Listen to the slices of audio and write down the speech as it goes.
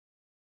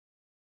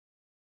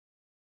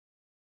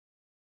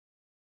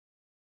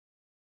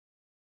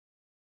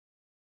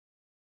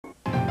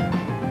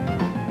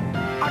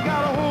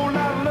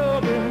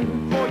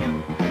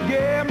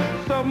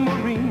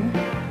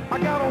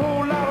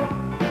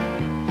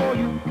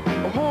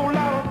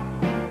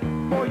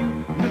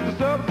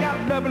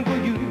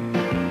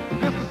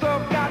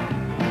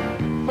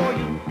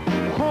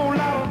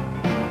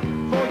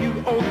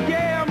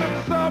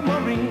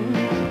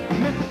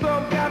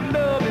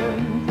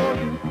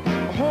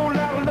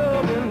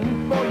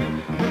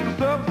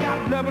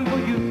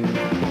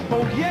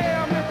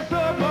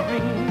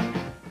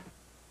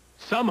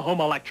Some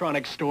home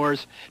electronics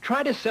stores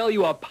try to sell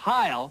you a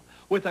pile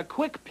with a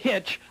quick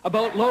pitch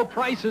about low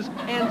prices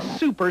and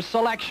super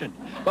selection.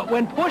 But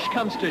when push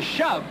comes to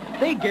shove,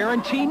 they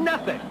guarantee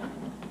nothing.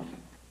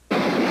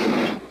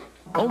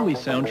 Only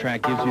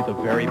Soundtrac gives you the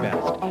very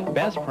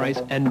best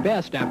price and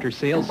best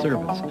after-sales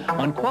service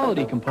on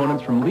quality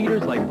components from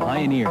leaders like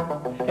Pioneer.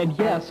 And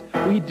yes,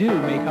 we do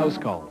make house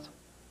calls.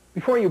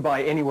 Before you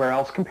buy anywhere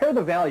else, compare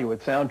the value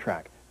at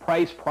Soundtrac.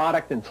 Price,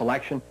 product, and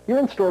selection, you're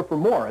in store for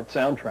more at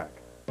Soundtrac.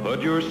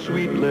 Put your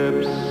sweet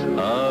lips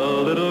a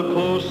little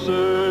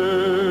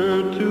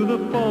closer to the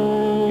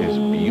phone. His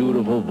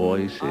beautiful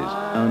voice is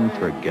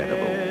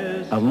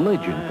unforgettable. A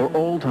legend for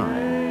all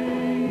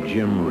time,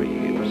 Jim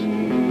Reeves.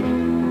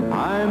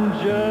 I'm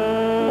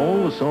just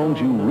All the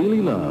songs you really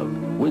love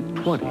with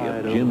 20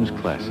 of Jim's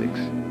classics.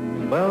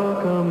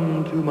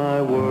 welcome to my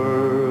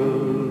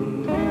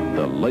world.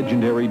 The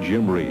legendary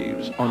Jim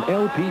Reeves on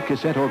LP,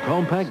 cassette, or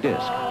compact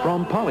disc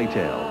from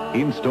Polytel.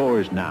 In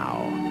stores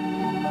now.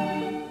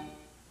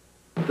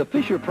 The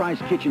Fisher-Price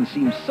kitchen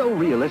seems so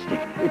realistic.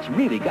 It's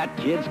really got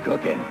kids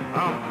cooking.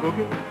 I'm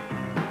cooking.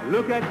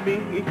 Look at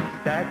me,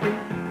 stacking.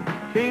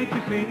 Can't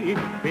you see?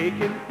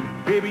 Baking.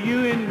 Baby,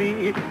 you and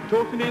me,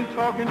 toasting and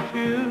talking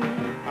too.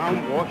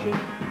 I'm washing.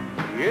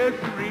 Yes,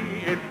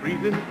 sirree, and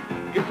freezing.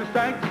 It's a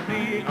sight to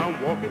see.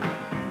 I'm walking.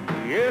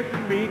 Yes,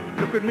 me.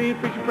 Look at me,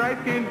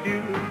 Fisher-Price can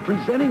do.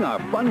 Presenting our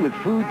Fun with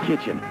Food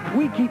kitchen.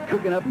 We keep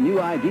cooking up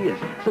new ideas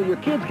so your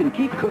kids can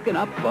keep cooking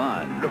up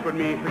fun. Look at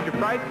me,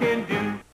 Fisher-Price can do.